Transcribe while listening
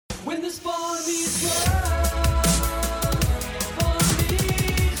When this boy meets world, boy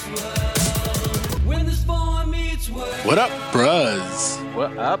meets world. When this boy meets world. What up, bruz?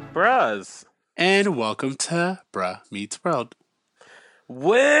 What up, bruz? And welcome to Bruh Meets World.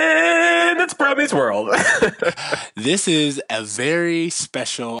 When it's Bruh Meets World. This is a very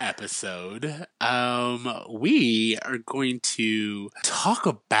special episode. We are going to talk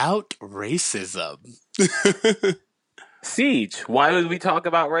about racism. Siege, why would we talk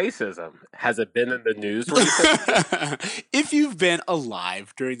about racism? Has it been in the news recently? If you've been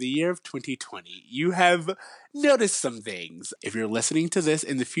alive during the year of 2020, you have noticed some things. If you're listening to this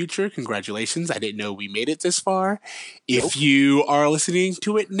in the future, congratulations. I didn't know we made it this far. If you are listening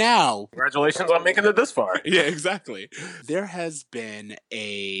to it now, Congratulations on making it this far. yeah, exactly. There has been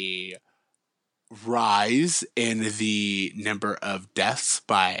a rise in the number of deaths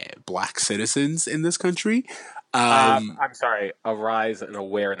by Black citizens in this country. I'm sorry, a rise in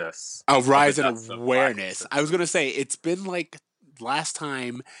awareness. A rise in deaths of awareness. Black I was going to say, it's been like last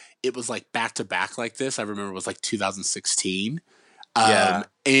time it was like back to back like this. I remember it was like 2016. Yeah.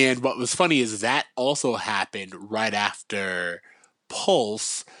 And what was funny is that also happened right after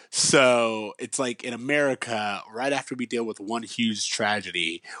Pulse. So it's like in America, right after we deal with one huge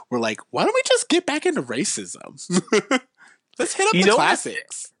tragedy, we're like, why don't we just get back into racism? Let's hit up the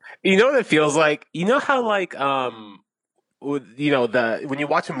classics. You know what it feels like? You know how when you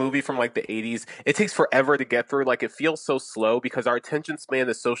watch a movie from like the 80s, it takes forever to get through. Like it feels so slow because our attention span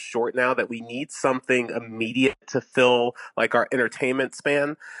is so short now that we need something immediate to fill like our entertainment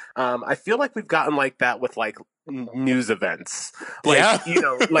span. I feel like we've gotten like that with like news events. Like,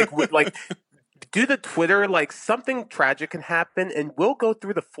 Yeah. like due to Twitter, like something tragic can happen and we'll go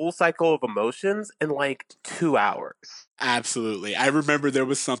through the full cycle of emotions in like 2 hours. Absolutely. I remember there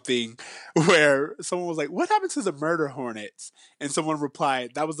was something where someone was like, what happened to the murder hornets? And someone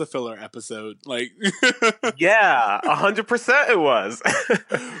replied, that was the filler episode. Like, Yeah, 100% it was.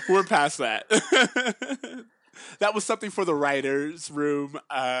 we're past that. That was something for the writer's room.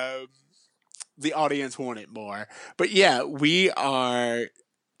 The audience wanted more. But yeah, we are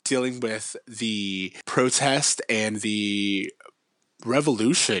dealing with the protest and the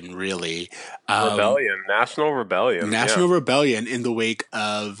revolution, really. Rebellion, national rebellion. Rebellion in the wake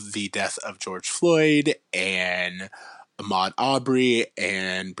of the death of George Floyd and Ahmaud Arbery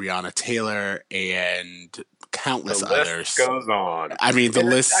and Breonna Taylor and countless The list others. goes on. I mean, the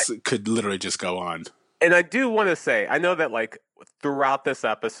list could literally just go on. And I do want to say, I know that like throughout this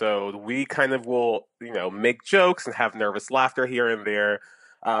episode, we kind of will, make jokes and have nervous laughter here and there.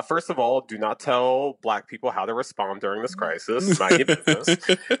 First of all, do not tell Black people how to respond during this crisis. Mind your business.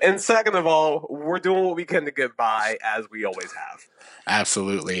 And second of all, we're doing what we can to get by, as we always have.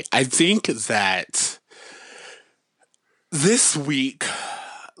 Absolutely. I think that this week,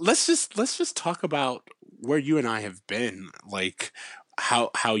 let's just talk about where you and I have been, like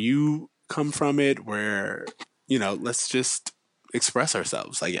how you come from it, where, let's just express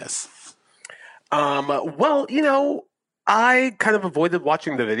ourselves, I guess. I kind of avoided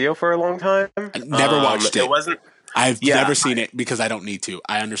watching the video for a long time. I never watched it. I've Yeah, never seen it because I don't need to.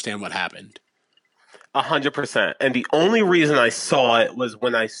 I understand what happened. 100%. And the only reason I saw it was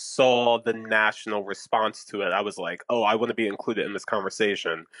when I saw the national response to it. I was like, oh, I want to be included in this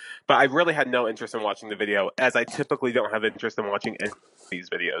conversation. But I really had no interest in watching the video, as I typically don't have interest in watching any of these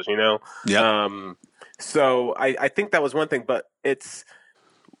videos, Yeah. So I think that was one thing. But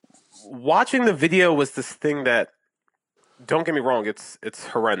watching the video was this thing that, don't get me wrong, it's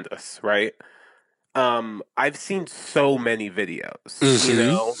horrendous, right? I've seen so many videos,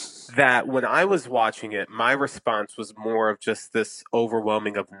 that when I was watching it, my response was more of just this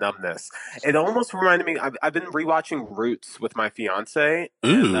overwhelming of numbness. It almost reminded me, I've been rewatching Roots with my fiance.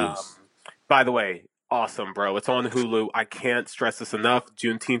 And, by the way, awesome, bro. It's on Hulu. I can't stress this enough.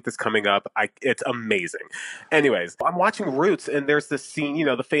 Juneteenth is coming up. It's amazing. Anyways, I'm watching Roots, and there's this scene,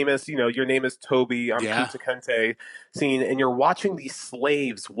 the famous, your name is Toby, I'm Kunta Kinte scene, and you're watching these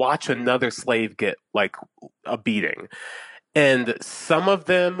slaves watch another slave get, like, a beating. And some of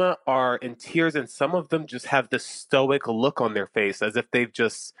them are in tears, and some of them just have this stoic look on their face as if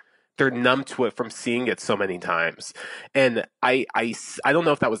they're numb to it from seeing it so many times. And I don't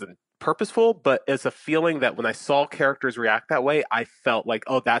know if that was purposeful, but it's a feeling that when I saw characters react that way, I felt like,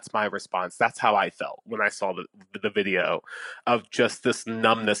 oh, that's my response. That's how I felt when I saw the video, of just this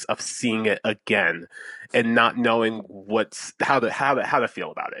numbness of seeing it again and not knowing how to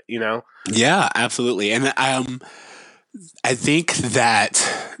feel about it, Yeah, absolutely. And I think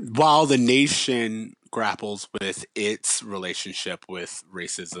that while the nation grapples with its relationship with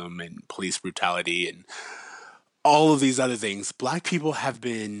racism and police brutality and all of these other things, Black people have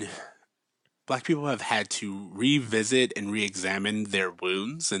had to revisit and re-examine their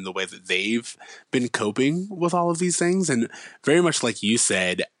wounds and the way that they've been coping with all of these things. And very much like you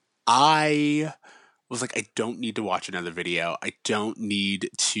said, I was like, I don't need to watch another video. I don't need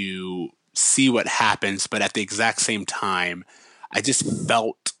to see what happens. But at the exact same time, I just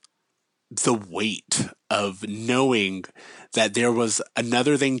felt the weight of knowing that there was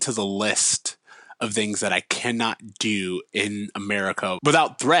another thing to the list of things that I cannot do in America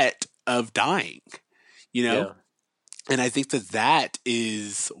without threat of dying, you know? Yeah. And I think that that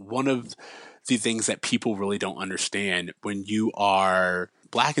is one of the things that people really don't understand when you are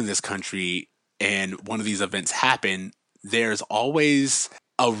black in this country and one of these events happen. There's always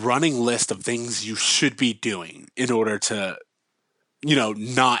a running list of things you should be doing in order to,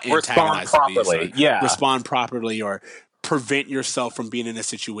 not Respond antagonize properly. these, Yeah. respond properly, or prevent yourself from being in a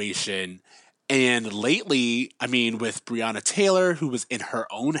situation. And lately, I mean, with Breonna Taylor, who was in her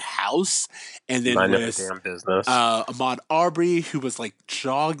own house, and then Mind with his damn business. Ahmaud Arbery, who was like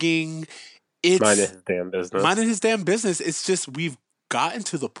jogging, it's Mind his damn business. minding his damn business. It's just we've gotten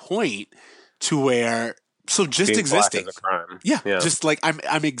to the point to where just Being existing, black is a crime. yeah, just like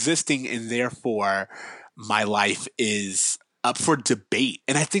I'm existing, and therefore my life is up for debate.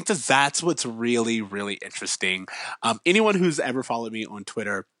 And I think that that's what's really, really interesting. Anyone who's ever followed me on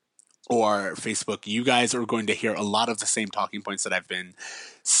Twitter or Facebook, you guys are going to hear a lot of the same talking points that I've been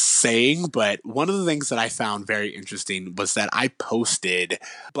saying. But one of the things that I found very interesting was that I posted,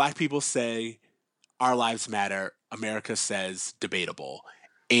 Black people say our lives matter, America says debatable.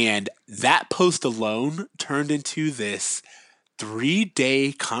 And that post alone turned into this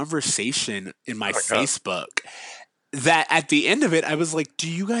 3-day conversation in my Oh my God. Facebook that at the end of it, I was like, do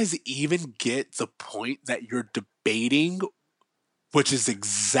you guys even get the point that you're debating, which is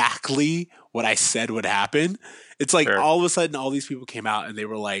exactly what I said would happen? It's like Sure. all of a sudden, all these people came out and they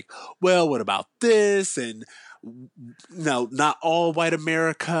were like, well, what about this? And no, not all white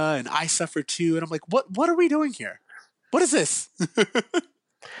America, and I suffer too. And I'm like, what are we doing here? What is this?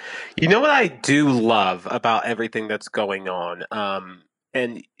 You know what I do love about everything that's going on,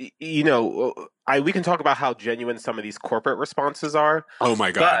 and we can talk about how genuine some of these corporate responses are, Oh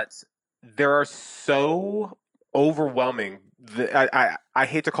my God. but there are so overwhelming. I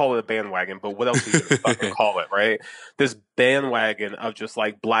hate to call it a bandwagon, but what else are you going to fucking call it, right? This bandwagon of just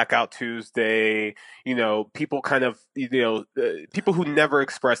like Blackout Tuesday, people kind of, people who never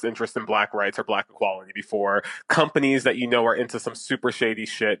expressed interest in black rights or black equality before, companies that are into some super shady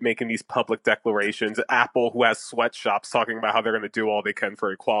shit, making these public declarations, Apple, who has sweatshops, talking about how they're going to do all they can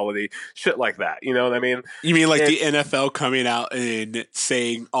for equality, shit like that. You know what I mean? You mean like the It's- NFL coming out and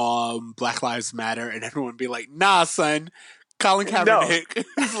saying Black Lives Matter, and everyone be like, nah, son, Colin Kaepernick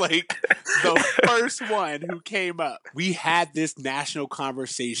is like the first one who came up. We had this national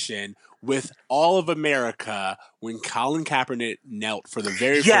conversation with all of America when Colin Kaepernick knelt for the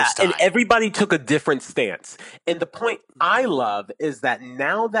very first time. And everybody took a different stance. And the point I love is that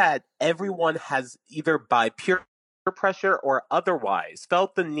now that everyone has either by peer pressure or otherwise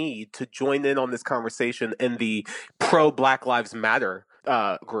felt the need to join in on this conversation in the pro Black Lives Matter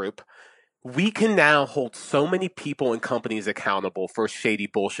group, we can now hold so many people and companies accountable for shady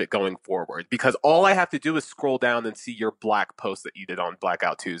bullshit going forward, because all I have to do is scroll down and see your black post that you did on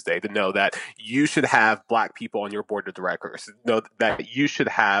Blackout Tuesday to know that you should have black people on your board of directors, know that you should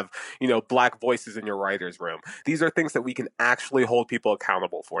have, black voices in your writers' room. These are things that we can actually hold people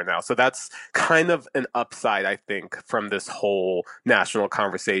accountable for now. So that's kind of an upside, I think, from this whole national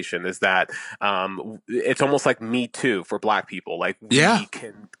conversation, is that it's almost like Me Too for black people. Like, we Yeah.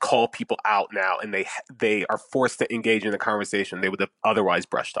 can call people out now, and they are forced to engage in a conversation they would have otherwise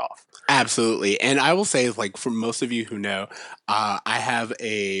brushed off. Absolutely. And I will say, like, for most of you who know, I have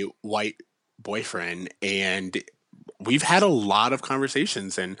a white boyfriend, and we've had a lot of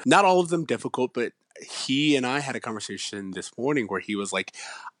conversations, and not all of them difficult, but he and I had a conversation this morning where he was like,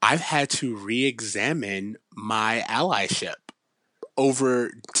 I've had to re-examine my allyship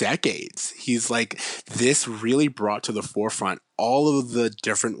over decades. He's like, this really brought to the forefront all of the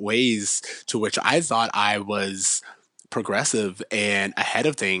different ways to which I thought I was progressive and ahead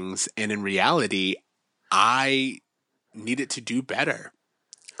of things. And in reality, I needed to do better.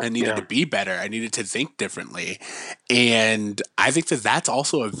 I needed to be better. I needed to think differently. And I think that that's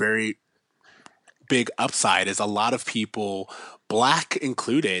also a very big upside, is a lot of people, black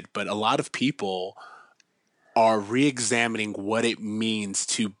included, but a lot of people are re-examining what it means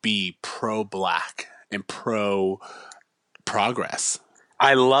to be pro-black and pro-progress.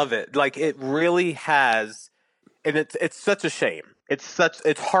 I love it. Like, it really has, and it's such a shame. It's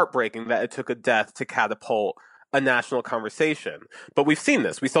heartbreaking that it took a death to catapult a national conversation. But we've seen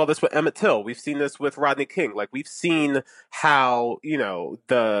this. We saw this with Emmett Till. We've seen this with Rodney King. Like, we've seen how,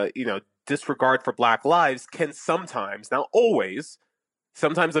 disregard for Black lives can sometimes, not always,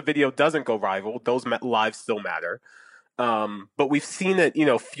 sometimes a video doesn't go viral. Those lives still matter. But we've seen it,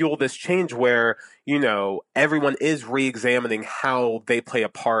 fuel this change where, everyone is re-examining how they play a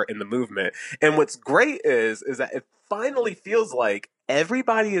part in the movement. And what's great is that it finally feels like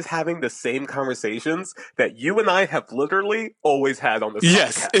everybody is having the same conversations that you and I have literally always had on this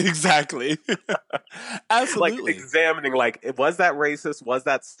Yes, podcast. exactly. Like, Absolutely. examining, like, was that racist? Was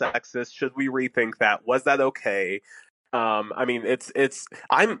that sexist? Should we rethink that? Was that okay? I mean,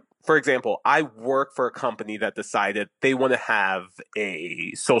 for example, I work for a company that decided they want to have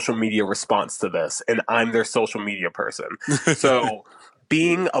a social media response to this, and I'm their social media person. So,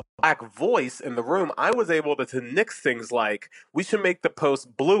 being a Black voice in the room, I was able to nix things like, we should make the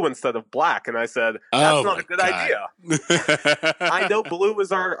post blue instead of black. And I said, that's not a good idea. I know blue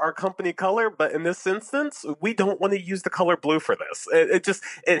is our company color, but in this instance, we don't want to use the color blue for this.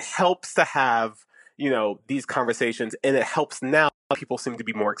 It helps to have, these conversations, and it helps now people seem to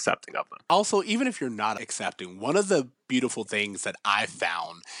be more accepting of them. Also, even if you're not accepting, one of the beautiful things that I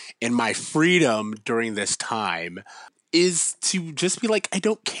found in my freedom during this time is to just be like, I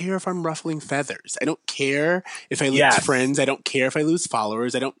don't care if I'm ruffling feathers. I don't care if I lose Yes. friends. I don't care if I lose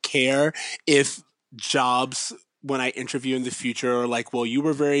followers. I don't care if jobs when I interview in the future are like, well, you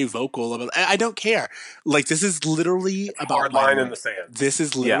were very vocal about. I don't care. Like, this is literally about Hard my line in the sand. This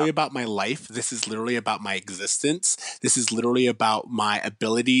is literally Yeah. about my life. This is literally about my existence. This is literally about my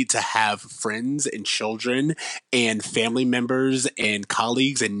ability to have friends and children and family members and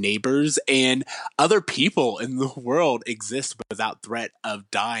colleagues and neighbors and other people in the world exist without threat of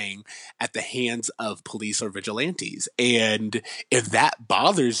dying at the hands of police or vigilantes. And if that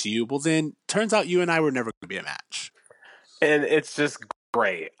bothers you, well, then turns out you and I were never going to be a match. And it's just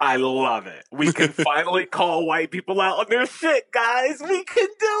great. I love it. We can finally call white people out on their shit, guys. We can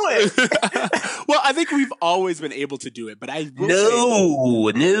do it. Well, I think we've always been able to do it, but I will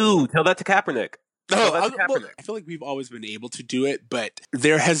say, No. Tell that to Kaepernick. Tell that to well, Kaepernick. I feel like we've always been able to do it, but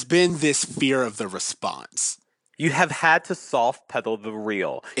there has been this fear of the response. You have had to soft pedal the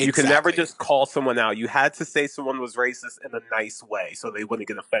real. You can never Exactly. just call someone out. You had to say someone was racist in a nice way so they wouldn't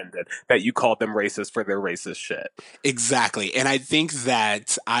get offended that you called them racist for their racist shit. Exactly. And I think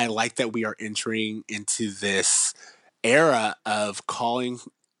that I like that we are entering into this era of calling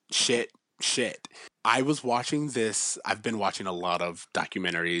shit. I was watching this. I've been watching a lot of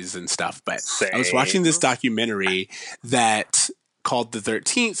documentaries and stuff, but I was watching this documentary that called The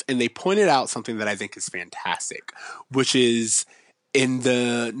 13th, and they pointed out something that I think is fantastic, which is in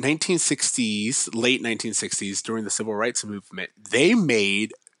the 1960s, late 1960s, during the Civil Rights Movement, they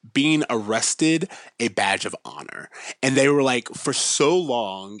made being arrested a badge of honor. And they were like, for so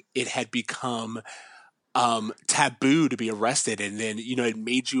long, it had become taboo to be arrested, and then it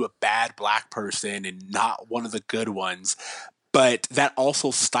made you a bad Black person and not one of the good ones. But that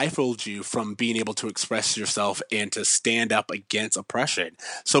also stifled you from being able to express yourself and to stand up against oppression.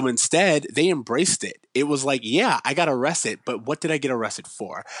 So instead, they embraced it. It was like, yeah, I got arrested, but what did I get arrested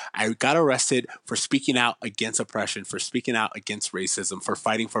for? I got arrested for speaking out against oppression, for speaking out against racism, for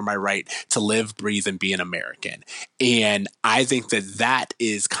fighting for my right to live, breathe, and be an American. And I think that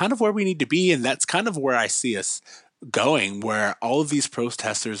is kind of where we need to be, and that's kind of where I see us going, where all of these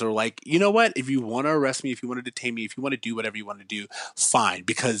protesters are like, you know what, if you want to arrest me, if you want to detain me, if you want to do whatever you want to do, fine,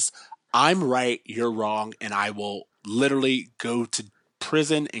 because I'm right, you're wrong, and I will literally go to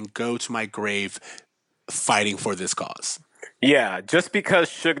prison and go to my grave fighting for this cause. Yeah, just because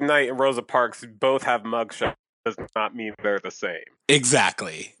Suge Knight and Rosa Parks both have mugshots does not mean they're the same.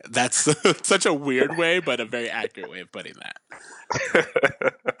 Exactly. That's such a weird way, but a very accurate way of putting that.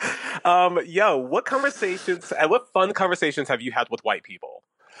 What fun conversations have you had with white people?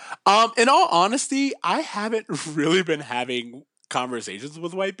 In all honesty, I haven't really been having conversations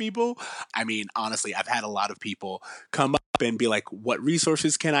with white people. I mean, honestly, I've had a lot of people come up and be like, what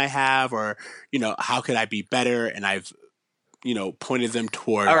resources can I have? Or, how could I be better? And I've, pointed them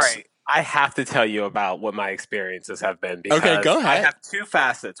towards. All right. I have to tell you about what my experiences have been. Because Okay, go ahead. I have two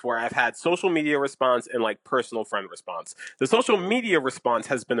facets where I've had social media response and like personal friend response. The social media response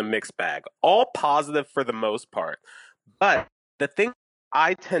has been a mixed bag, all positive for the most part. But the thing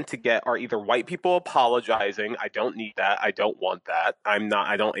I tend to get are either white people apologizing. I don't need that. I don't want that.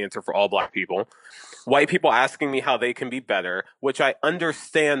 I don't answer for all Black people. White people asking me how they can be better, which I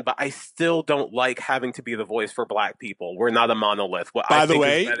understand, but I still don't like having to be the voice for Black people. We're not a monolith. What By I the think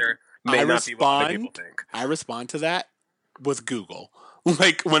way, is better may not be what other people think. I respond to that with Google.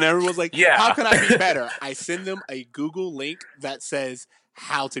 Like when everyone's like, Yeah. how can I be better? I send them a Google link that says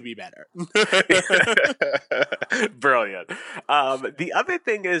how to be better. Brilliant. The other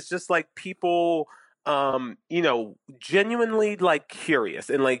thing is just like people, genuinely like curious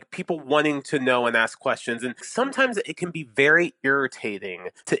and like people wanting to know and ask questions. And sometimes it can be very irritating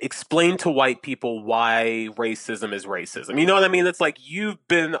to explain to white people why racism is racism. You know what I mean? It's like you've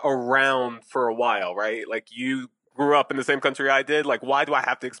been around for a while, right? Like you grew up in the same country I did. Like, why do I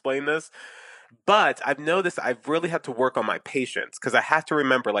have to explain this? But I've noticed I've really had to work on my patience because I have to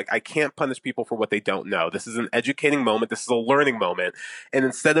remember, like, I can't punish people for what they don't know. This is an educating moment. This is a learning moment. And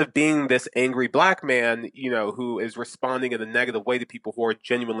instead of being this angry black man, who is responding in a negative way to people who are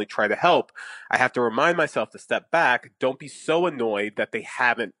genuinely trying to help, I have to remind myself to step back. Don't be so annoyed that they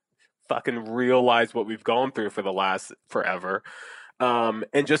haven't fucking realized what we've gone through for the last forever.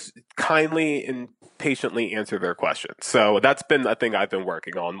 And just kindly and patiently answer their questions. So that's been a thing I've been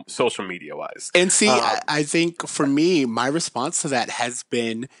working on social media wise. And see, I think for me, my response to that has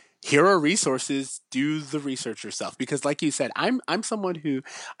been, here are resources, do the research yourself. Because like you said, I'm someone who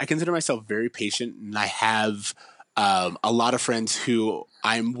I consider myself very patient, and I have a lot of friends who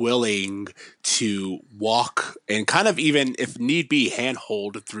I'm willing to walk and kind of, even if need be,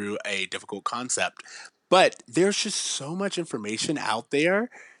 handhold through a difficult concept. But there's just so much information out there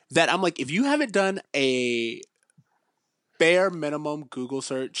that I'm like, if you haven't done a bare minimum Google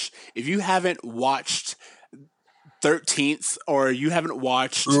search, if you haven't watched 13th, or you haven't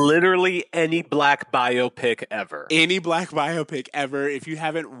watched Literally any black biopic ever. any black biopic ever, if you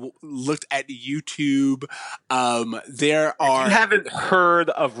haven't looked at YouTube, there are. You haven't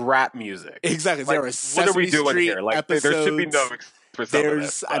heard of rap music. Exactly. Like, there are what are we Sesame doing Street here? Like, episodes. there should be no for some of There's,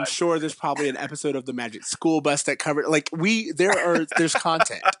 this, I'm but- sure there's probably an episode of the Magic School Bus that covered, like, there's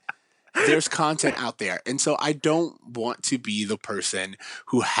content. There's content out there. And so I don't want to be the person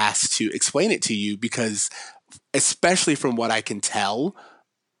who has to explain it to you, because, especially from what I can tell,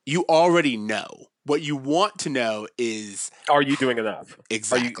 you already know. What you want to know is, are you doing enough?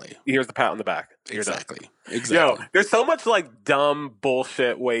 exactly. Here's the pat on the back. You're done. Exactly. Yo, there's so much like dumb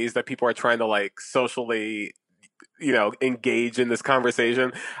bullshit ways that people are trying to like socially, engage in this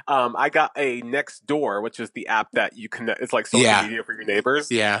conversation. I got a Nextdoor, which is the app that you can, it's like social Yeah. media for your neighbors.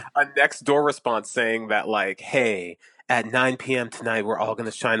 Yeah. A Nextdoor response saying that like, hey, at 9 p.m. tonight, we're all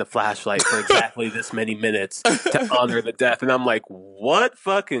going to shine a flashlight for exactly this many minutes to honor the death. And I'm like, what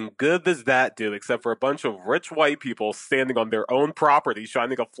fucking good does that do, except for a bunch of rich white people standing on their own property,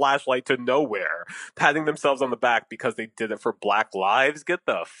 shining a flashlight to nowhere, patting themselves on the back because they did it for Black lives? Get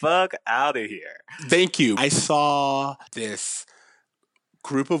the fuck out of here. Thank you. I saw this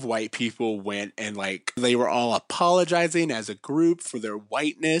group of white people went and, like, they were all apologizing as a group for their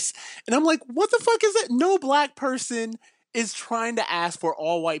whiteness. And I'm like, what the fuck is that? No black person is trying to ask for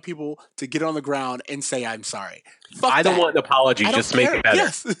all white people to get on the ground and say, I'm sorry. Fuck I don't that. want an apology. I don't Just make care. it better.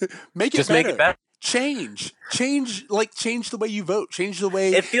 Yes. Make it Just better. make it better. Change the way you vote. Change the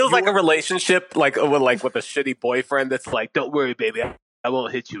way It feels like a you're- relationship, like with a shitty boyfriend that's like, don't worry, baby, I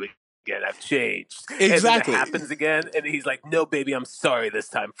won't hit you again. I've changed. Exactly. And then it happens again, and he's like, no, baby, I'm sorry this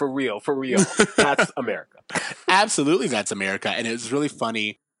time. For real, for real. That's America. Absolutely, that's America. And it was really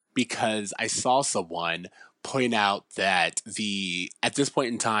funny because I saw someone point out that at this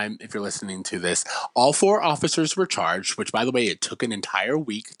point in time, if you're listening to this, all 4 officers were charged, which, by the way, it took an entire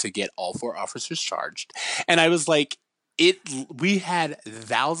week to get all 4 officers charged. And I was like, we had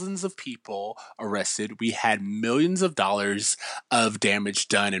thousands of people arrested. We had millions of dollars of damage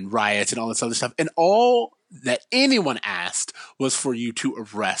done and riots and all this other stuff. And all that anyone asked was for you to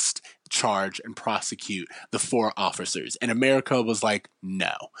arrest, charge, and prosecute the 4 officers. And America was like,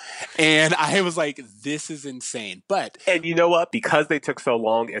 no. And I was like, this is insane. But And you know what? Because they took so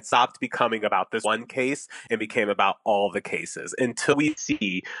long, it stopped becoming about this one case and became about all the cases until we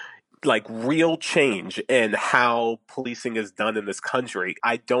see like real change in how policing is done in this country.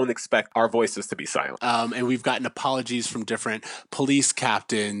 I don't expect our voices to be silent. and we've gotten apologies from different police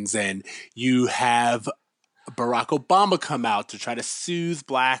captains, and you have Barack Obama come out to try to soothe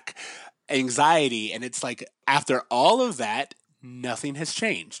black anxiety. And it's like, after all of that, nothing has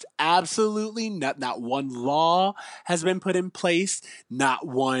changed. Absolutely not one law has been put in place. Not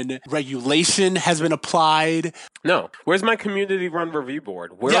one regulation has been applied. No. Where's my community run review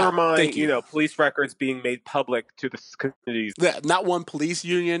board? Where Yeah, are my, thank you. police records being made public to the communities? Not one police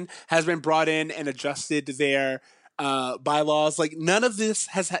union has been brought in and adjusted their bylaws. Like, none of this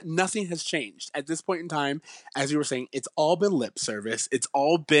nothing has changed at this point in time. As you were saying, it's all been lip service. It's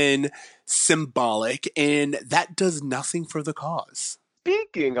all been symbolic, and that does nothing for the cause.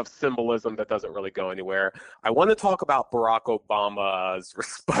 speaking of symbolism that doesn't really go anywhere, I want to talk about Barack Obama's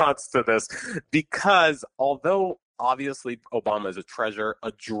response to this because although obviously Obama is a treasure,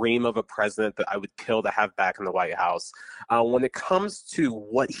 a dream of a president that I would kill to have back in the White House, when it comes to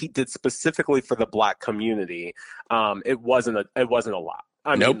what he did specifically for the Black community, it wasn't a lot.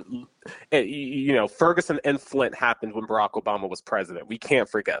 I Nope. mean, Ferguson and Flint happened when Barack Obama was president. We can't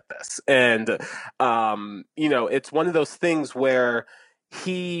forget this. And, it's one of those things where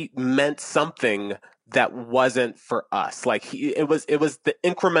he meant something that wasn't for us. Like it was the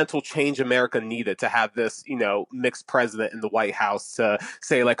incremental change America needed to have this, mixed president in the White House to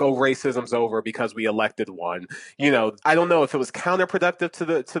say like, oh, racism's over because we elected one. I don't know if it was counterproductive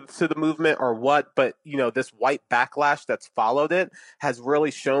to the movement or what, but this white backlash that's followed it has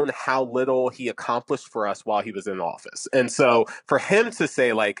really shown how little he accomplished for us while he was in office. And so for him to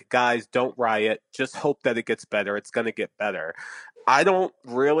say like, guys, don't riot, just hope that it gets better. It's going to get better. I don't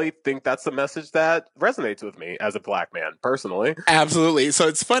really think that's a message that resonates with me as a Black man, personally. Absolutely. So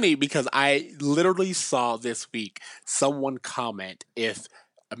it's funny because I literally saw this week someone comment, if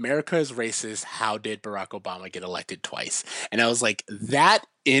America is racist, how did Barack Obama get elected twice? And I was like, that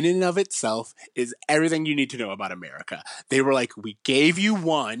in and of itself is everything you need to know about America. They were like, we gave you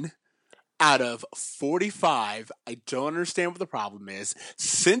one out of 45. I don't understand what the problem is.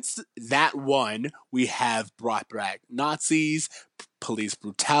 Since that one, we have brought back Nazis. Police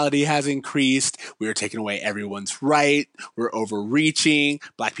brutality has increased. We are taking away everyone's right. We're overreaching.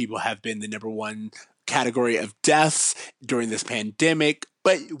 Black people have been the number one category of deaths during this pandemic.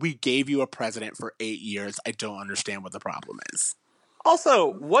 But we gave you a president for 8 years. I don't understand what the problem is.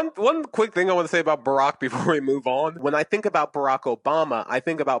 Also, one quick thing I want to say about Barack before we move on. When I think about Barack Obama, I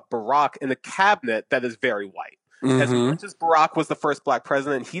think about Barack in a cabinet that is very white. As much as Barack was the first Black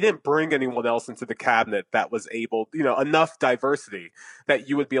president, he didn't bring anyone else into the cabinet that was able, enough diversity that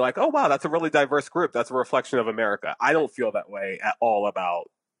you would be like, oh, wow, that's a really diverse group. That's a reflection of America. I don't feel that way at all about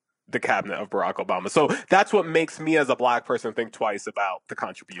the cabinet of Barack Obama. So that's what makes me as a Black person think twice about the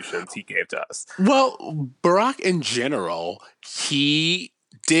contributions he gave to us. Well, Barack in general, he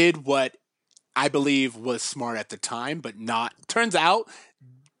did what I believe was smart at the time, but turns out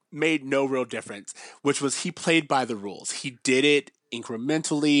made no real difference, which was he played by the rules. He did it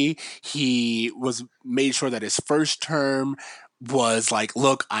incrementally. He made sure that his first term was like,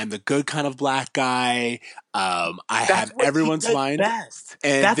 look, I'm the good kind of Black guy. I have everyone's mind. Best.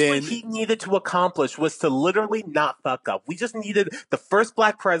 And that's then what he needed to accomplish, was to literally not fuck up. We just needed the first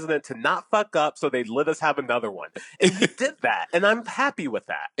Black president to not fuck up so they'd let us have another one. And he did that. And I'm happy with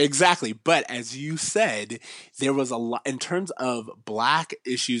that. Exactly. But as you said, there was a lot in terms of Black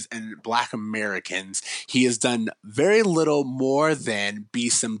issues and Black Americans. He has done very little more than be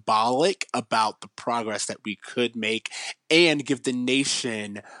symbolic about the progress that we could make and give the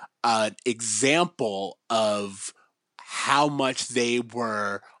nation an example of how much they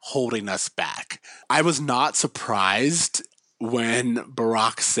were holding us back. I was not surprised when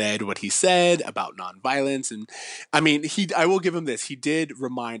Barack said what he said about nonviolence. And I mean, I will give him this. He did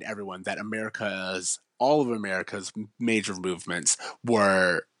remind everyone that all of America's major movements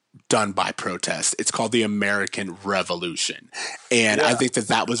were done by protest. It's called the American Revolution. And I think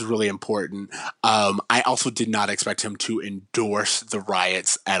that was really important. I also did not expect him to endorse the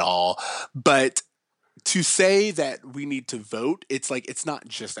riots at all. But to say that we need to vote, it's like, it's not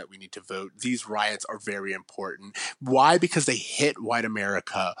just that we need to vote. These riots are very important. Why? Because they hit white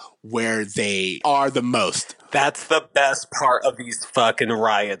America where they are the most. That's the best part of these fucking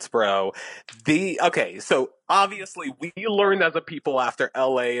riots, bro. Okay, so obviously we learned as a people after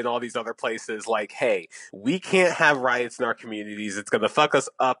LA and all these other places, like, hey, we can't have riots in our communities. It's going to fuck us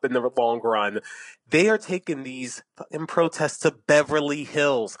up in the long run. They are taking these fucking protests to Beverly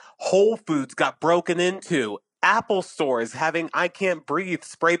Hills. Whole Foods got broken into. Apple stores having "I Can't Breathe"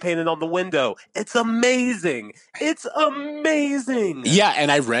 spray painted on the window. It's amazing. It's amazing. Yeah,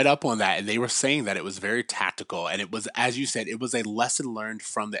 and I read up on that, and they were saying that it was very tactical, and it was, as you said, it was a lesson learned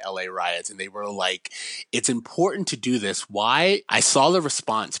from the LA riots, and they were like, it's important to do this. Why? I saw the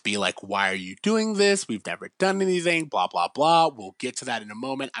response be like, why are you doing this? We've never done anything, blah, blah, blah. We'll get to that in a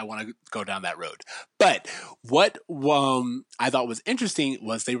moment. I want to go down that road. But what I thought was interesting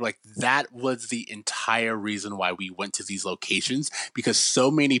was they were like, that was the entire reason why we went to these locations, because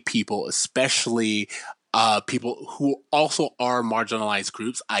so many people, especially people who also are marginalized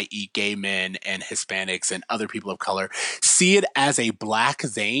groups, i.e. gay men and Hispanics and other people of color, see it as a Black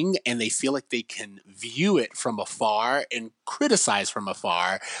thing, and they feel like they can view it from afar and criticize from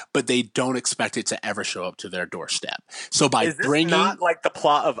afar, but they don't expect it to ever show up to their doorstep. So by Is this bringing... not like the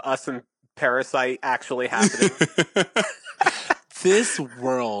plot of Us and Parasite actually happening? This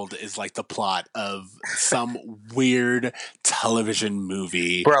world is like the plot of some weird television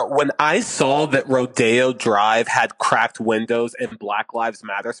movie. Bro, when I saw that Rodeo Drive had cracked windows and Black Lives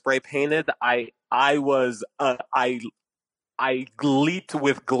Matter spray painted, I leaped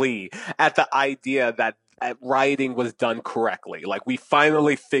with glee at the idea that rioting was done correctly. Like, we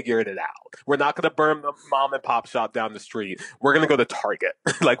finally figured it out. We're not going to burn the mom and pop shop down the street. We're going to go to Target.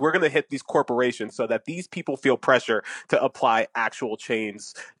 Like, we're going to hit these corporations so that these people feel pressure to apply actual change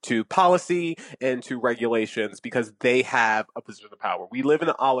to policy and to regulations because they have a position of power. We live in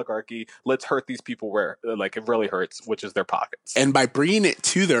an oligarchy. Let's hurt these people where, like, it really hurts, which is their pockets. And by bringing it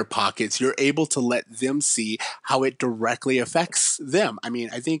to their pockets, you're able to let them see how it directly affects them. I mean,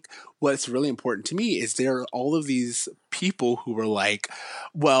 I think what's really important to me is there are all of these people who were like,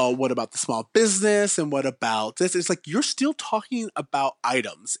 well, what about the small business and what about this? It's like you're still talking about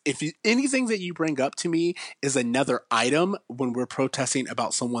items. If anything that you bring up to me is another item when we're protesting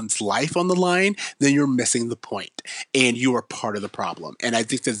about someone's life on the line, then you're missing the point and you are part of the problem. And I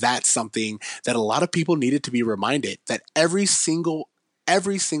think that that's something that a lot of people needed to be reminded that every single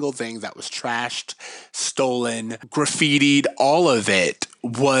thing that was trashed, stolen, graffitied, all of it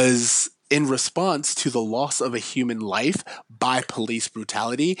was in response to the loss of a human life by police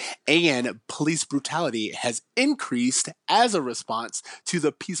brutality. And police brutality has increased as a response to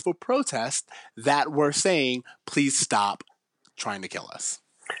the peaceful protests that were saying, please stop trying to kill us.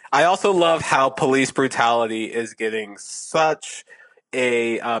 I also love how police brutality is getting such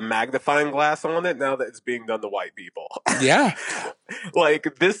a magnifying glass on it now that it's being done to white people. Yeah.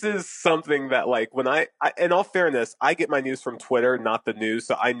 Like, this is something that, like, when I in all fairness, I get my news from Twitter, not the news,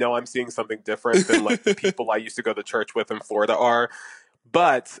 so I know I'm seeing something different than, like, the people I used to go to church with in Florida are.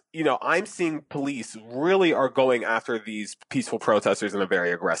 But, you know, I'm seeing police really are going after these peaceful protesters in a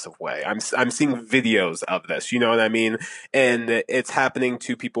very aggressive way. I'm seeing videos of this, you know what I mean? And it's happening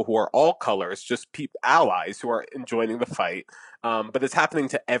to people who are all colors, just allies who are enjoying the fight. But it's happening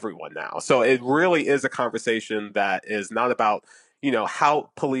to everyone now. So it really is a conversation that is not about, you know,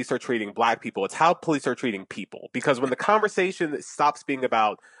 how police are treating black people. It's how police are treating people. Because when the conversation stops being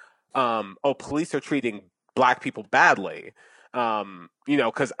about, police are treating black people badly, you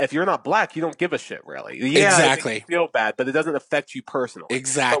know, because if you're not black, you don't give a shit, really. Yeah, Exactly. it makes you feel bad, but it doesn't affect you personally.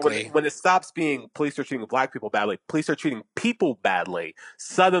 Exactly. But when it stops being police are treating black people badly, police are treating people badly,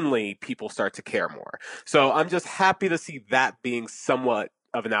 suddenly people start to care more. So I'm just happy to see that being somewhat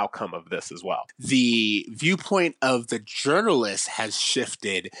of an outcome of this as well. The viewpoint of the journalist has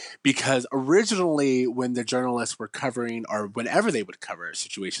shifted because originally when the journalists were covering or whenever they would cover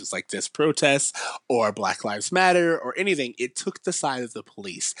situations like this, protests or Black Lives Matter or anything, it took the side of the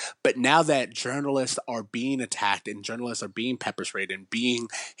police. But now that journalists are being attacked and journalists are being pepper sprayed and being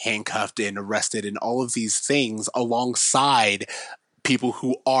handcuffed and arrested and all of these things alongside people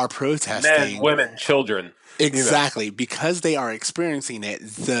who are protesting. Men, women, children. Exactly. Because they are experiencing it,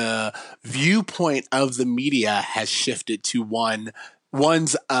 the viewpoint of the media has shifted to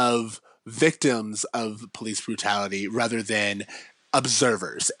ones of victims of police brutality rather than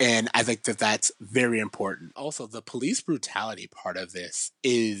observers. And I think that that's very important. Also, the police brutality part of this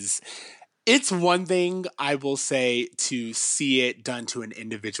it's one thing, I will say, to see it done to an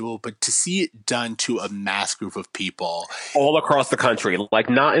individual, but to see it done to a mass group of people. All across the country, like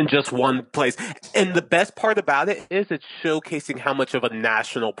not in just one place. And the best part about it is it's showcasing how much of a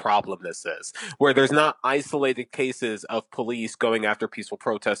national problem this is, where there's not isolated cases of police going after peaceful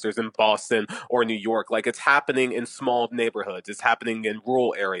protesters in Boston or New York. Like, it's happening in small neighborhoods. It's happening in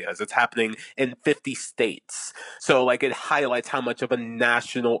rural areas. It's happening in 50 states. So, like, it highlights how much of a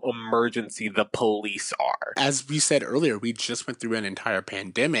national emergency the police are. As we said earlier, we just went through an entire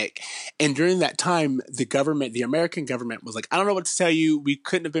pandemic. And during that time, the American government was like, I don't know what to tell you. We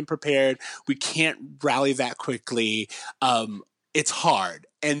couldn't have been prepared. We can't rally that quickly. It's hard.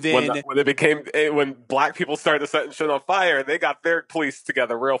 And then when black people started setting shit on fire, they got their police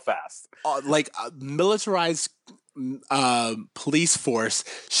together real fast. Militarized police force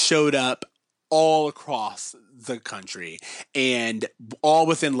showed up all across the country and all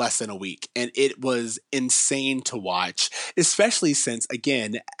within less than a week. And it was insane to watch, especially since,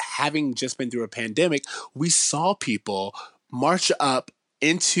 again, having just been through a pandemic, we saw people march up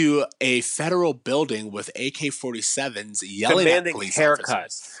into a federal building with AK-47s yelling demanding at police haircuts.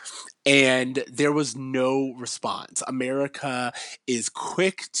 officers. And there was no response. America is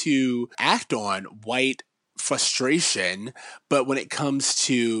quick to act on white frustration, but when it comes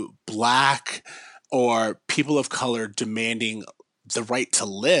to black or people of color demanding the right to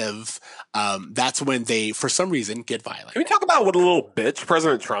live, that's when they, for some reason, get violent. Can we talk about what a little bitch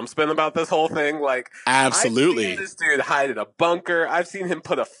President Trump's been about this whole thing? Like, I've Absolutely. seen this dude hide in a bunker. I've seen him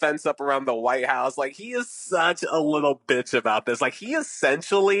put a fence up around the White House. Like, he is such a little bitch about this. Like, he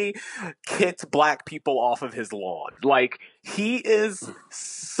essentially kicked black people off of his lawn. Like, he is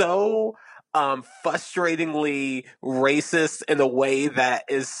so frustratingly racist in a way that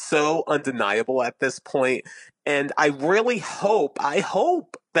is so undeniable at this point. And I really I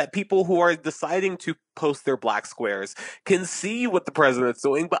hope that people who are deciding to post their black squares can see what the president's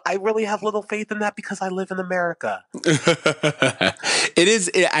doing, but I really have little faith in that because I live in America.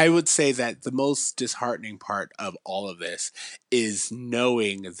 I would say that the most disheartening part of all of this is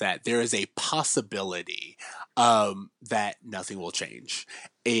knowing that there is a possibility that nothing will change.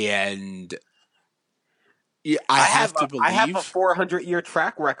 And yeah, I have to believe. I have a 400-year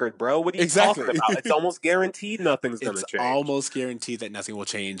track record, bro. What are you Exactly. talking about? It's almost guaranteed nothing's going to It's change. almost guaranteed that nothing will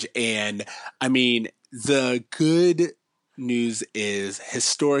change. And I mean, the good news is,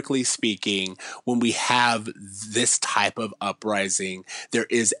 historically speaking, when we have this type of uprising, there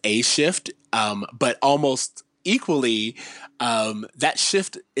is a shift, but almost equally, that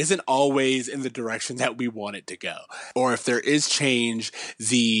shift isn't always in the direction that we want it to go. Or if there is change,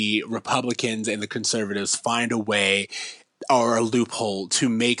 the Republicans and the conservatives find a way or a loophole to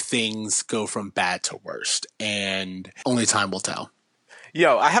make things go from bad to worst. And only time will tell.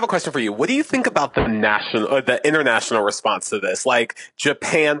 Yo, I have a question for you. What do you think about the international response to this? Like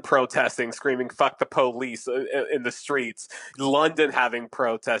Japan protesting, screaming "fuck the police" in the streets, London having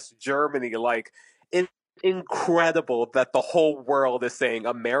protests, Germany, like it's incredible that the whole world is saying,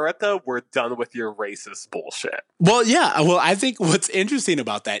 "America, we're done with your racist bullshit." Well, yeah. Well, I think what's interesting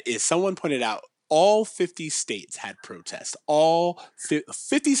about that is someone pointed out all 50 states had protests. All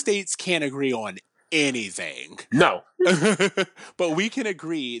 50 states can't agree on anything. No. But we can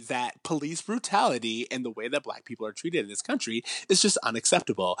agree that police brutality and the way that black people are treated in this country is just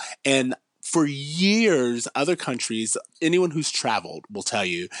unacceptable. And for years, other countries, anyone who's traveled will tell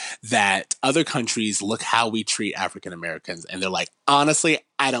you that other countries look how we treat African Americans and they're like, honestly,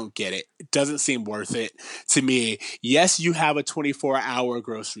 I don't get it. It doesn't seem worth it to me. Yes, you have a 24-hour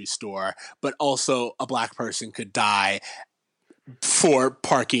grocery store, but also a black person could die for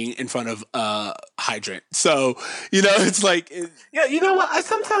parking in front of a hydrant. So, it's like... Yeah, you know what? I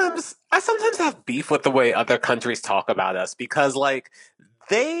sometimes have beef with the way other countries talk about us because, like,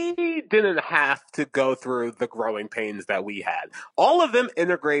 they didn't have to go through the growing pains that we had. All of them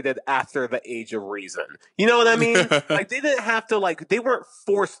integrated after the age of reason. You know what I mean? Like, they didn't have to, like, they weren't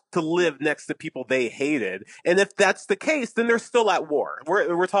forced to live next to people they hated. And if that's the case, then they're still at war.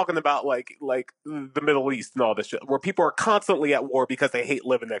 We're talking about, like the Middle East and all this shit, where people are constantly at war because they hate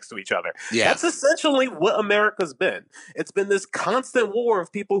living next to each other. Yeah. That's essentially what America's been. It's been this constant war of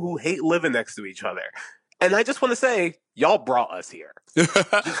people who hate living next to each other. And I just want to say, y'all brought us here.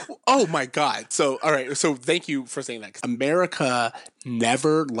 Oh my God. So, all right. So thank you for saying that. America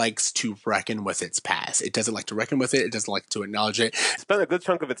never likes to reckon with its past. It doesn't like to reckon with it. It doesn't like to acknowledge it. Spent a good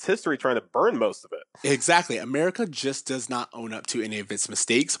chunk of its history trying to burn most of it. Exactly. America just does not own up to any of its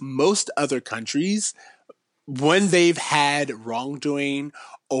mistakes. Most other countries, when they've had wrongdoing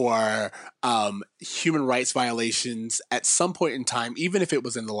or human rights violations at some point in time, even if it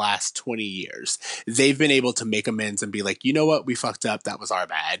was in the last 20 years, they've been able to make amends and be like, you know what, we fucked up. That was our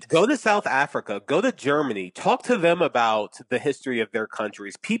bad. Go to South Africa. Go to Germany. Talk to them about the history of their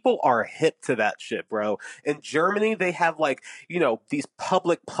countries. People are hip to that shit, bro. In Germany, they have these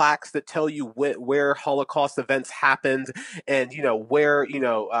public plaques that tell you where Holocaust events happened and, where,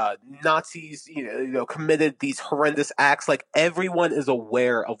 Nazis, committed these horrendous acts. Like, everyone is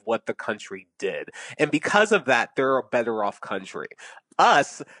aware of what the country did. And because of that, they're a better off country.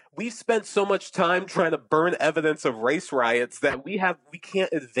 Us, we've spent so much time trying to burn evidence of race riots that we can't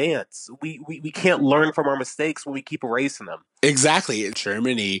advance. We can't learn from our mistakes when we keep erasing them. Exactly. In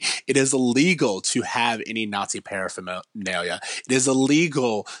Germany, it is illegal to have any Nazi paraphernalia. It is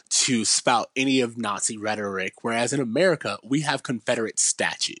illegal to spout any of Nazi rhetoric. Whereas in America, we have Confederate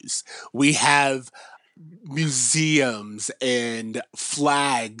statues. We have museums and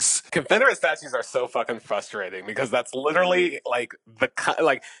flags. Confederate statues are so fucking frustrating because that's literally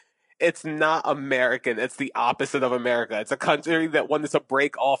it's not American. It's the opposite of America. It's a country that wanted to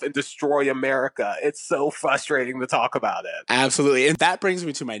break off and destroy America. It's so frustrating to talk about it. Absolutely. And that brings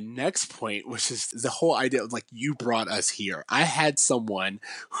me to my next point, which is the whole idea of, like, you brought us here. I had someone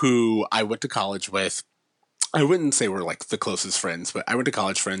who I went to college with. I wouldn't say we're like the closest friends, but I went to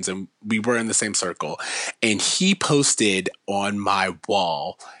college friends and we were in the same circle. And he posted on my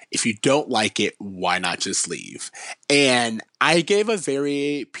wall If you don't like it, why not just leave? And I gave a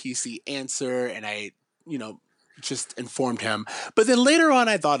very PC answer, and I, you know, just informed him. But then later on,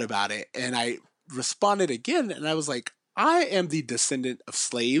 I thought about it and I responded again, and I was like, I am the descendant of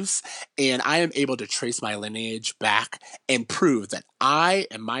slaves, and I am able to trace my lineage back and prove that I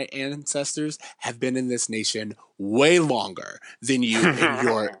and my ancestors have been in this nation way longer than you and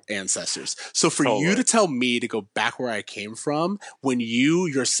your ancestors. So for you Totally. to tell me to go back where I came from when you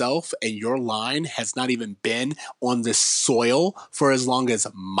yourself and your line has not even been on this soil for as long as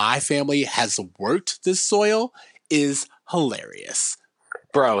my family has worked this soil is hilarious.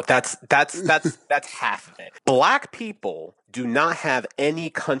 Bro, that's half of it. Black people do not have any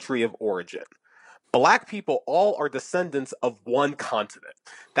country of origin. Black people all are descendants of one continent.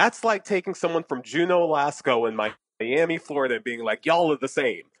 That's like taking someone from Juneau, Alaska, and Miami, Florida, and being like, y'all are the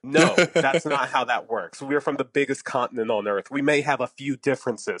same. No, that's not how that works. We're from the biggest continent on earth. We may have a few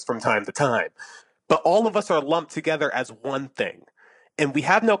differences from time to time, but all of us are lumped together as one thing. And we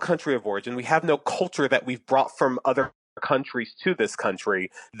have no country of origin. We have no culture that we've brought from other countries to this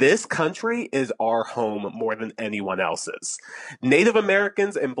country. This country is our home more than anyone else's. Native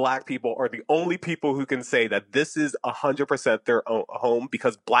Americans and Black people are the only people who can say that this is 100% their own home,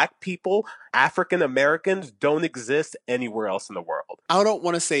 because Black people, African Americans, don't exist anywhere else in the world. I don't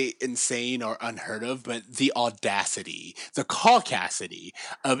want to say insane or unheard of, but the audacity, the caucasity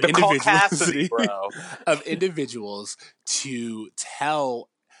of The individuals, caucasity, bro. of individuals to tell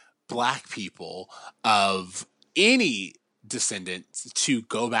Black people of any descendants to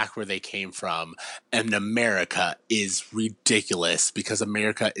go back where they came from in America is ridiculous, because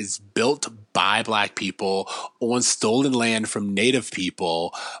America is built by Black people on stolen land from Native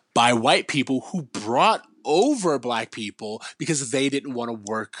people by white people who brought over Black people because they didn't want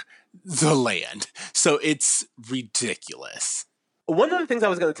to work the land. So it's ridiculous. One of the things I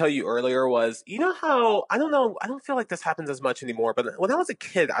was going to tell you earlier was, you know how, I don't know, I don't feel like this happens as much anymore, but when I was a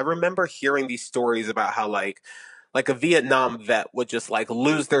kid, I remember hearing these stories about how like a Vietnam vet would just like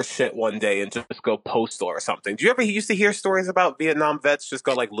lose their shit one day and just go postal or something. Do you ever used to hear stories about Vietnam vets just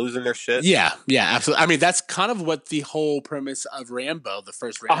go like losing their shit? Yeah, absolutely. I mean, that's kind of what the whole premise of Rambo, the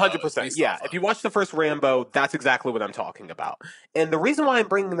first Rambo, is 100%. based Yeah. off of. If you watch the first Rambo, that's exactly what I'm talking about. And the reason why I'm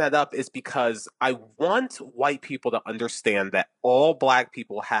bringing that up is because I want white people to understand that all Black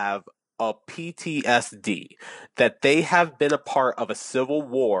people have a PTSD, that they have been a part of a civil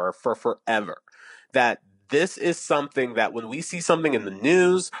war for forever, that this is something that when we see something in the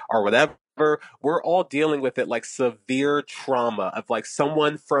news or whatever, we're all dealing with it like severe trauma of like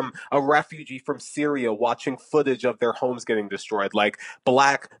someone from a refugee from Syria watching footage of their homes getting destroyed. Like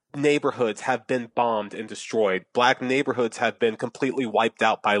Black neighborhoods have been bombed and destroyed. Black neighborhoods have been completely wiped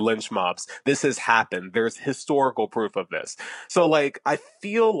out by lynch mobs. This has happened. There's historical proof of this. So like, I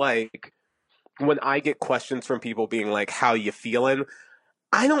feel like when I get questions from people being like, how you feeling?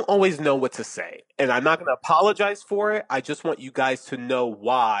 I don't always know what to say, and I'm not going to apologize for it. I just want you guys to know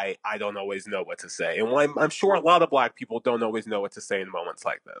why I don't always know what to say. And why I'm sure a lot of Black people don't always know what to say in moments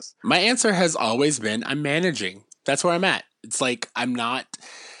like this. My answer has always been I'm managing. That's where I'm at. It's like I'm not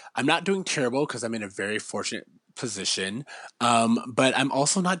doing terrible because I'm in a very fortunate position. But I'm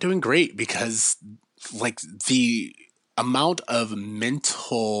also not doing great because like the amount of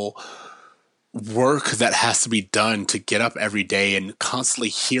mental work that has to be done to get up every day and constantly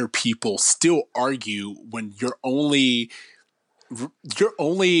hear people still argue when your only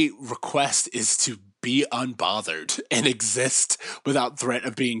request is to be unbothered and exist without threat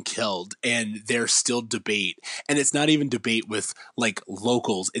of being killed, and there's still debate, and it's not even debate with like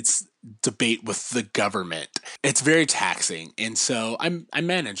locals, it's debate with the government. It's very taxing, and so I'm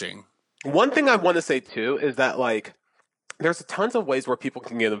managing. One thing I want to say too is that like there's tons of ways where people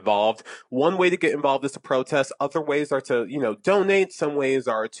can get involved. One way to get involved is to protest. Other ways are to, donate. Some ways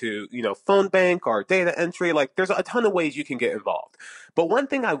are to, phone bank or data entry. Like there's a ton of ways you can get involved. But one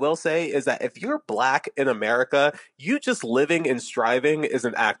thing I will say is that if you're Black in America, you just living and striving is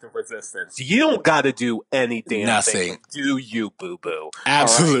an act of resistance. You don't got to do any damn Nothing. thing. Do you, boo-boo?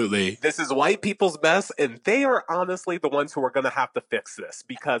 Absolutely. This is white people's mess, and they are honestly the ones who are going to have to fix this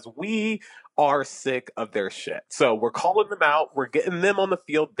because we are sick of their shit. So we're calling them out. We're getting them on the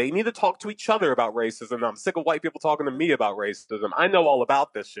field. They need to talk to each other about racism. I'm sick of white people talking to me about racism. I know all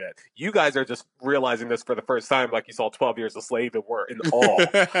about this shit. You guys are just realizing this for the first time, like you saw 12 Years a Slave and were in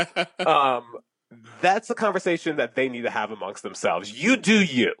awe. That's a conversation that they need to have amongst themselves. You do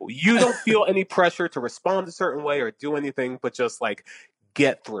you. You don't feel any pressure to respond a certain way or do anything, but just like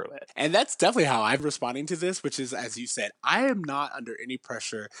get through it. And that's definitely how I'm responding to this, which is, as you said, I am not under any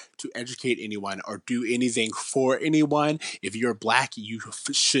pressure to educate anyone or do anything for anyone. If you're Black, you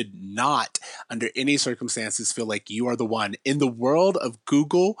should not, under any circumstances, feel like you are the one. In the world of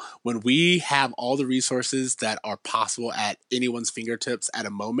Google, when we have all the resources that are possible at anyone's fingertips at a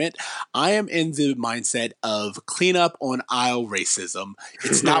moment, I am in the mindset of clean up on aisle racism.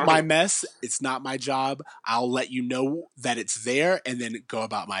 It's not my mess. It's not my job. I'll let you know that it's there and then go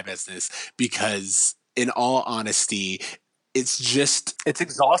about my business. Because in all honesty, it's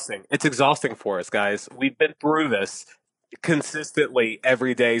exhausting. It's exhausting for us, guys. We've been through this consistently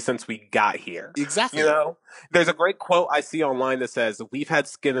every day since we got here. exactly. You know, there's a great quote I see online that says, "We've had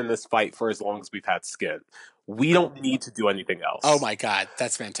skin in this fight for as long as we've had skin. We don't need to do anything else." Oh my God,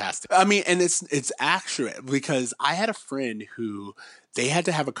 that's fantastic. I mean, and it's accurate because I had a friend who they had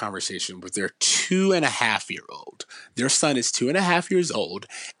to have a conversation with their 2.5-year-old. Their son is 2.5 years old,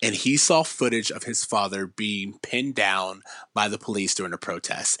 and he saw footage of his father being pinned down by the police during a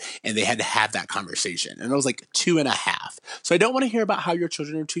protest, and they had to have that conversation. And I was like, 2.5. So I don't want to hear about how your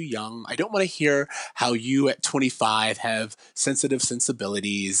children are too young. I don't want to hear how you at 25 have sensitive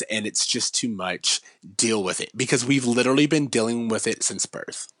sensibilities and it's just too much. Deal with it, because we've literally been dealing with it since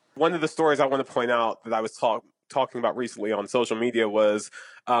birth. One of the stories I want to point out that I was talking about recently on social media was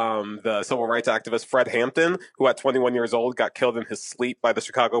the civil rights activist Fred Hampton, who at 21 years old got killed in his sleep by the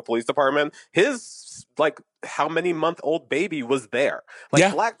Chicago Police Department. His, like, how many month old baby was there? Like,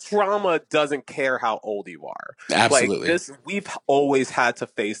 Yeah. Black trauma doesn't care how old you are. Absolutely. Like, this, we've always had to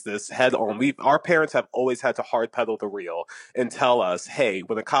face this head on. Our parents have always had to hard pedal the wheel and tell us, hey,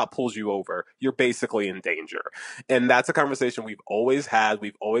 when a cop pulls you over, you're basically in danger. And that's a conversation we've always had,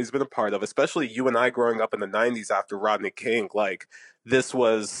 we've always been a part of, especially you and I growing up in the 90s after Rodney King. Like, this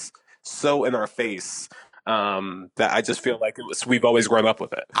was so in our face that I just feel like we've always grown up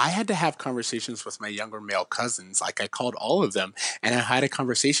with it. I had to have conversations with my younger male cousins. Like, I called all of them and I had a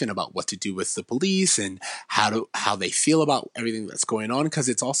conversation about what to do with the police and how they feel about everything that's going on. Because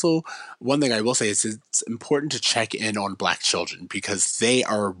it's also, one thing I will say is it's important to check in on Black children because they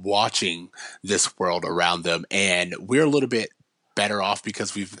are watching this world around them, and we're a little bit better off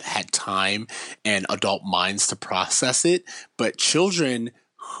because we've had time and adult minds to process it. But children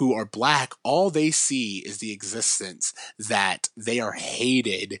who are Black, all they see is the existence that they are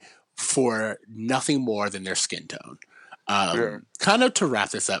hated for nothing more than their skin tone. Kind of to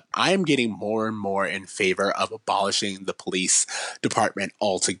wrap this up, I am getting more and more in favor of abolishing the police department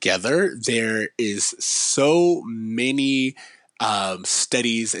altogether. There is so many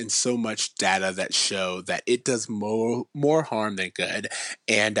studies and so much data that show that it does more harm than good.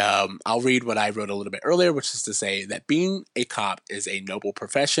 And I'll read what I wrote a little bit earlier, which is to say that being a cop is a noble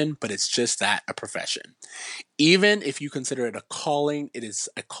profession, but it's just that, a profession. Even if you consider it a calling, it is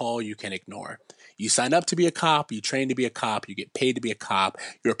a call you can ignore. You sign up to be a cop, you train to be a cop, you get paid to be a cop,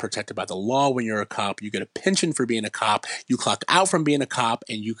 you're protected by the law when you're a cop, you get a pension for being a cop, you clock out from being a cop,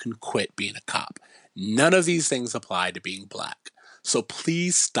 and you can quit being a cop. None of these things apply to being Black. So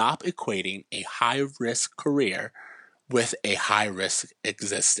please stop equating a high-risk career with a high-risk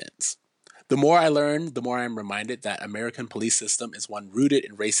existence. The more I learn, the more I'm reminded that American police system is one rooted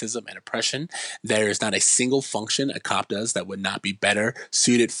in racism and oppression. There is not a single function a cop does that would not be better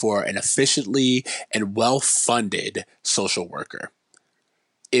suited for an efficiently and well-funded social worker.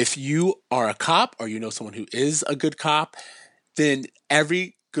 If you are a cop or you know someone who is a good cop, then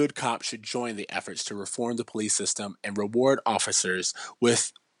every good cop should join the efforts to reform the police system and reward officers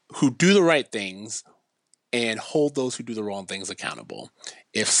who do the right things and hold those who do the wrong things accountable.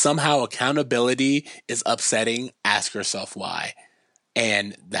 If somehow accountability is upsetting, ask yourself why.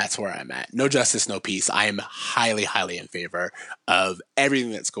 And that's where I'm at. No justice, no peace. I am highly, highly in favor of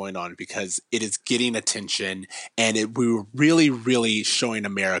everything that's going on because it is getting attention, and we're really, really showing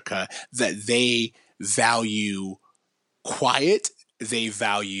America that they value quiet, they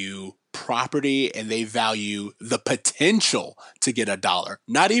value property, and they value the potential to get $1.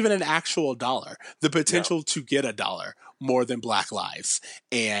 Not even an actual dollar. The potential to get $1 more than Black lives.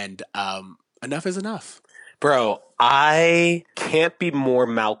 And enough is enough. Bro, I can't be more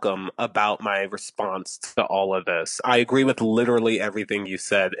Malcolm about my response to all of this. I agree with literally everything you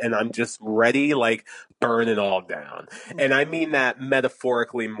said, and I'm just ready, like, burn it all down. And I mean that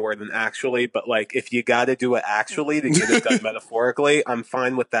metaphorically more than actually, but, like, if you gotta do it actually to get it done metaphorically, I'm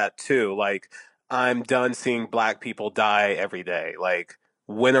fine with that too. Like, I'm done seeing Black people die every day. Like,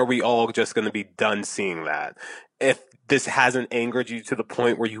 when are we all just gonna be done seeing that? If this hasn't angered you to the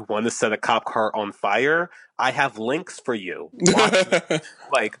point where you want to set a cop car on fire, I have links for you. Watch them.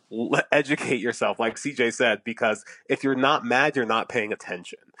 Like, educate yourself, like CJ said, because if you're not mad, you're not paying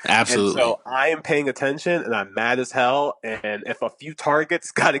attention. Absolutely. And so I am paying attention, and I'm mad as hell. And if a few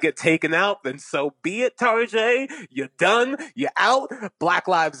targets got to get taken out, then so be it, Tarjay. You're done. You're out. Black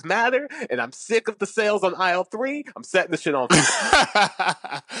Lives Matter. And I'm sick of the sales on aisle 3. I'm setting the shit on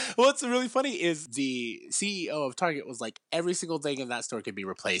fire. What's really funny is the CEO of Target was like, every single thing in that store can be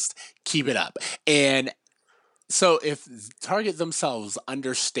replaced. Keep it up. And so if Target themselves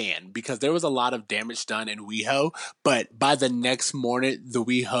understand, because there was a lot of damage done in WeHo, but by the next morning, the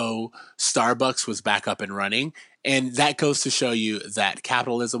WeHo Starbucks was back up and running. And that goes to show you that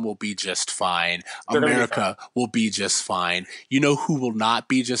capitalism will be just fine. America will be just fine. You know who will not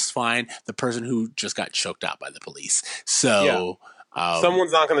be just fine? The person who just got choked out by the police. So...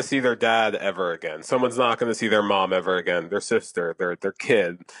 someone's not going to see their dad ever again. Someone's not going to see their mom ever again. Their sister, their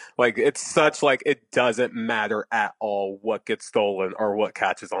kid. Like, it's such like it doesn't matter at all what gets stolen or what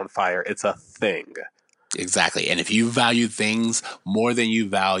catches on fire. It's a thing. Exactly. And if you value things more than you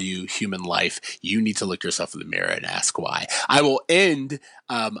value human life, you need to look yourself in the mirror and ask why. I will end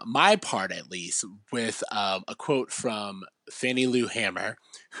my part, at least, with a quote from Fannie Lou Hamer,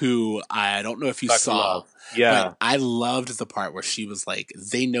 who I don't know if you saw. Yeah. But I loved the part where she was like,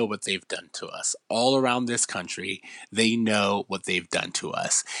 they know what they've done to us. All around this country, they know what they've done to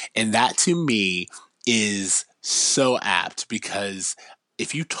us. And that, to me, is so apt, because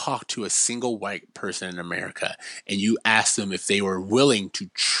if you talk to a single white person in America and you ask them if they were willing to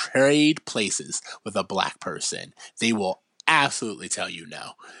trade places with a black person, they will absolutely tell you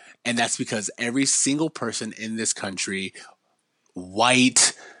no. And that's because every single person in this country,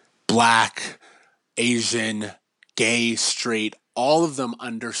 white, black, Asian, gay, straight, all of them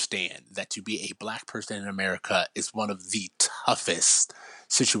understand that to be a black person in America is one of the toughest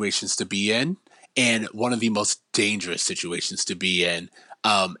situations to be in, and one of the most dangerous situations to be in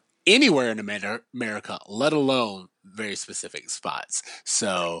anywhere in America, let alone very specific spots.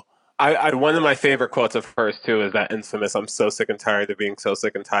 So I one of my favorite quotes of hers too is that infamous "I'm so sick and tired of being so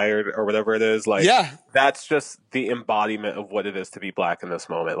sick and tired" or whatever it is. Like, yeah, that's just the embodiment of what it is to be black in this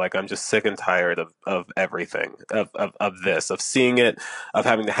moment. Like, I'm just sick and tired of everything, of this, of seeing it, of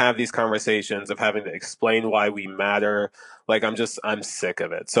having to have these conversations, of having to explain why we matter. Like, I'm sick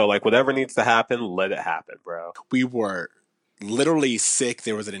of it. So, like, whatever needs to happen, let it happen, bro. we were literally sick.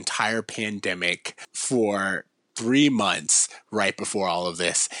 There was an entire pandemic for 3 months right before all of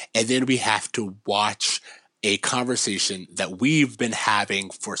this. And then we have to watch a conversation that we've been having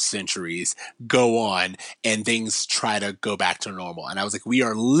for centuries go on, and things try to go back to normal. And I was like, we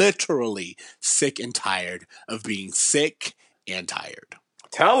are literally sick and tired of being sick and tired.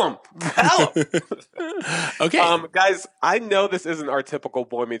 Tell them. Tell them. Okay. Guys, I know this isn't our typical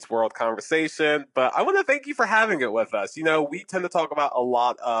Boy Meets World conversation, but I want to thank you for having it with us. You know, we tend to talk about a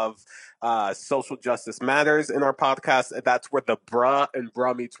lot of social justice matters in our podcast. And that's where the bruh and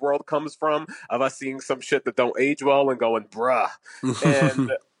bruh meets world comes from, of us seeing some shit that don't age well and going, bruh.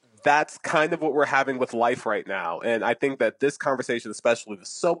 And that's kind of what we're having with life right now. And I think that this conversation especially was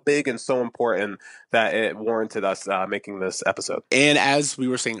so big and so important that it warranted us making this episode. And as we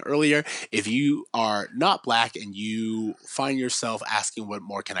were saying earlier, if you are not black and you find yourself asking, what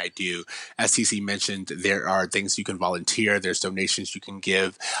more can I do? As TC mentioned, there are things you can volunteer. There's donations you can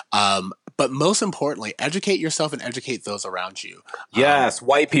give. But most importantly, educate yourself and educate those around you. Yes,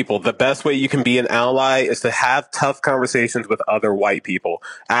 white people. The best way you can be an ally is to have tough conversations with other white people.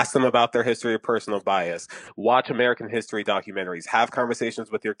 Ask them about their history of personal bias. Watch American history documentaries. Have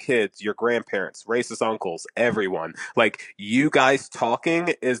conversations with your kids, your grandparents, racist uncles, everyone. Like, you guys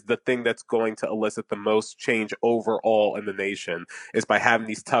talking is the thing that's going to elicit the most change overall in the nation, is by having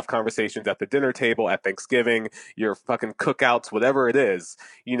these tough conversations at the dinner table, at Thanksgiving, your fucking cookouts, whatever it is,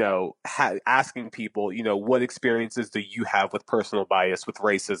 you know, asking people, you know, what experiences do you have with personal bias, with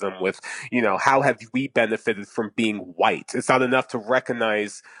racism, with, you know, how have we benefited from being white? It's not enough to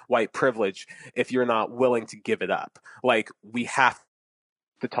recognize white privilege if you're not willing to give it up. Like, we have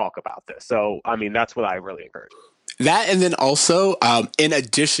to talk about this. So, I mean, that's what I really encourage. That, and then also, in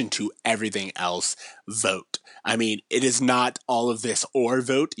addition to everything else, vote. I mean, it is not all of this or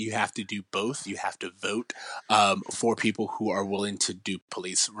vote. You have to do both. You have to vote for people who are willing to do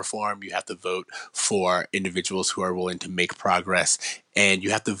police reform. You have to vote for individuals who are willing to make progress. And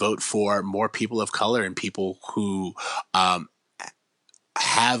you have to vote for more people of color and people who have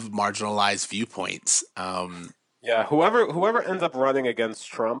marginalized viewpoints. Yeah, whoever ends up running against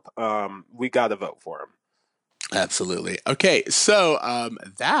Trump, we got to vote for him. Absolutely. Okay, so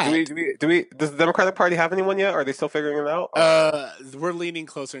that does the Democratic Party have anyone yet? Are they still figuring it out? we're leaning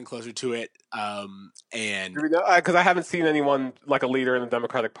closer and closer to it. And Do we know? Because I haven't seen anyone like a leader in the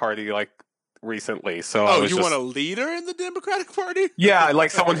Democratic Party like recently. So I oh, was you just, want a leader in the Democratic Party? yeah,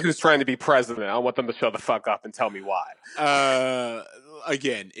 like someone who's trying to be president. I want them to shut the fuck up and tell me why.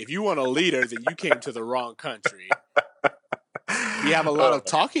 Again, if you want a leader, then you came to the wrong country. We have a lot of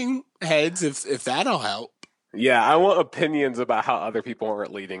talking heads. If that'll help. Yeah, I want opinions about how other people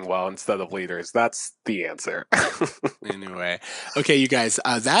aren't leading well instead of leaders. That's the answer. Anyway, okay, you guys,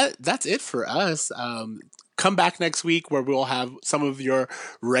 that's it for us. Come back next week where we'll have some of your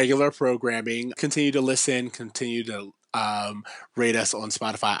regular programming. Continue to listen. Continue to rate us on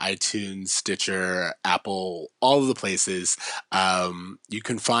Spotify, iTunes, Stitcher, Apple, all of the places. You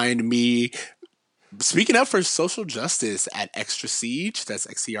can find me speaking up for social justice at Extra Siege. That's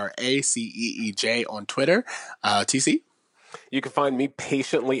XCRACEEJ on Twitter. TC? You can find me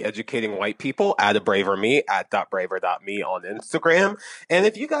patiently educating white people at a braver me at .braver.me on Instagram. And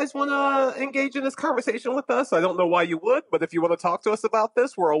if you guys want to engage in this conversation with us, I don't know why you would, but if you want to talk to us about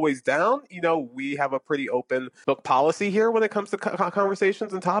this, we're always down. You know, we have a pretty open book policy here when it comes to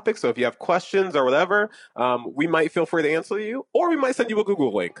conversations and topics. So if you have questions or whatever, we might feel free to answer you, or we might send you a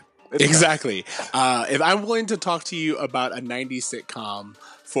Google link. Exactly. If I'm willing to talk to you about a 90s sitcom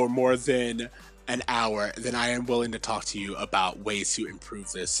for more than an hour, then I am willing to talk to you about ways to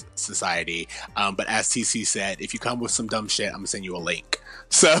improve this society. But as TC said, if you come with some dumb shit, I'm going to send you a link.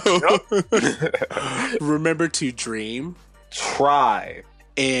 So remember to dream, try,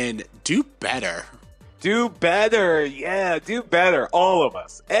 and do better. Do better. Yeah, do better. All of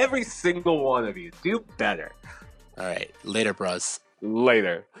us. Every single one of you. Do better. All right. Later, bros.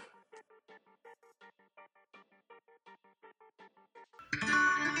 Later.